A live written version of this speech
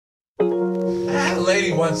A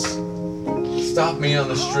lady once stopped me on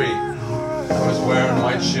the street. I was wearing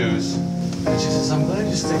white shoes. And she says, I'm glad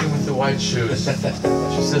you're sticking with the white shoes.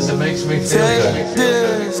 She says, it makes me feel good. Take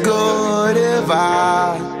this good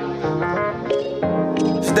advice.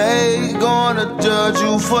 They gonna judge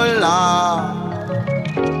you for life.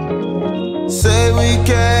 Say we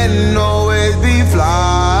can't always be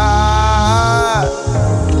fly.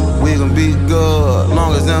 We gon' be good,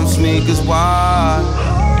 long as them sneakers wide.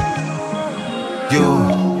 You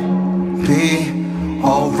be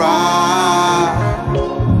alright.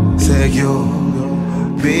 Say you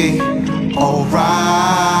be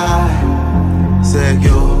alright. Say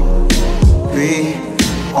you be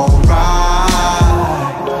alright.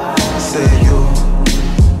 Say you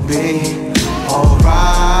be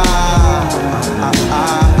alright.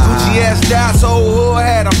 Gucci ass style, so who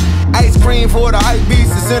had 'em? Ice cream for the hype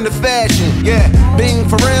beasts, it's in the fashion. Yeah, being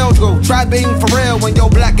for real, go try being for real. When your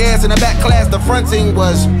black ass in the back class, the front team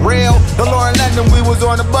was real. The Lauren London, we was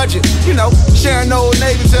on a budget. You know, sharing old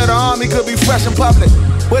Navy to the army could be fresh in public.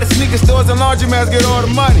 Where the sneaker stores and laundromats get all the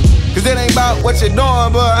money. Cause it ain't about what you're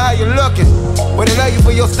doing, but how you looking. Where they love you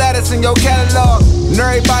for your status and your catalog. And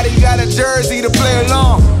everybody got a jersey to play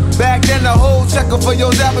along. Back then the whole checker for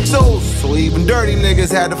your zapatos. So even dirty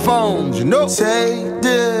niggas had the phones, you know. Take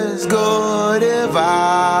this good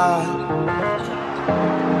advice.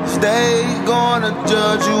 They gonna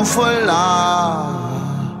judge you for life.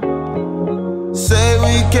 Say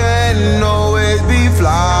we can't always be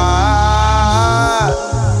fly.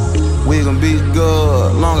 We gon' be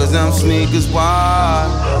good, long as them sneakers wide.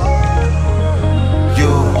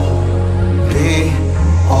 You be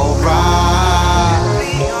alright.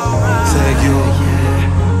 Say you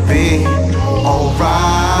be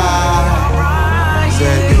alright.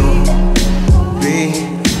 Say you be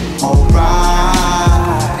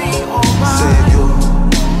alright. Say you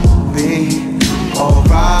be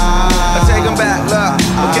alright. I take 'em back, look.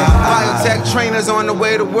 Okay, biotech trainers on the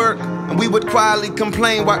way to work. And we would quietly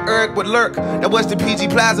complain while Eric would lurk. That was the PG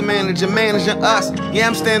Plaza manager managing us. Yeah,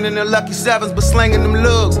 I'm standing in lucky sevens, but slinging them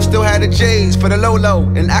lugs. Still had the J's for the low,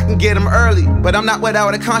 and I can get them early. But I'm not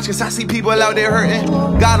without a conscience, I see people out there hurting.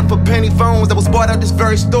 Got them for penny phones that was bought at this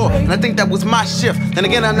very store. And I think that was my shift, then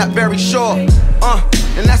again I'm not very sure.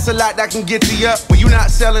 And that's a lot that can get you up when you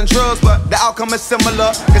not selling drugs, but the outcome is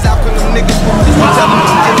similar. Cause how come them niggas won't just tell them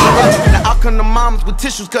to give it up? And how come the moms with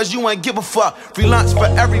tissues cause you ain't give a fuck? Free lunch for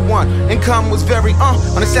everyone, income was very on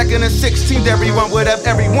the 2nd and 16th everyone would have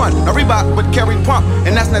everyone. A Reebok would carry pump,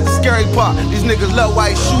 and that's not the scary part. These niggas love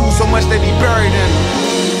white shoes so much they be buried in them.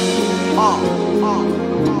 I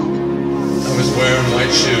was wearing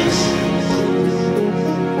white shoes.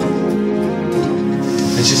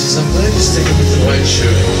 And she says, I'm glad you're sticking with the white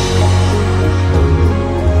shoes.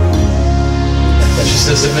 And she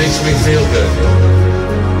says, it makes me feel good.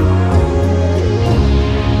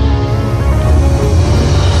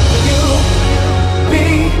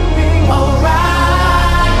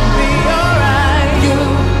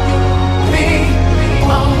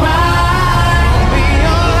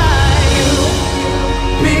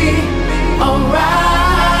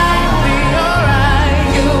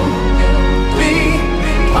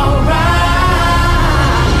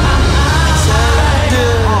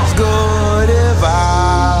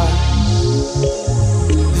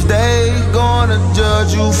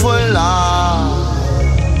 You for life.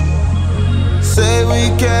 Say we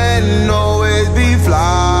can't always be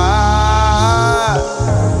fly.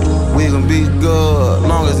 We gon' be good,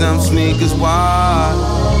 long as them sneakers wide.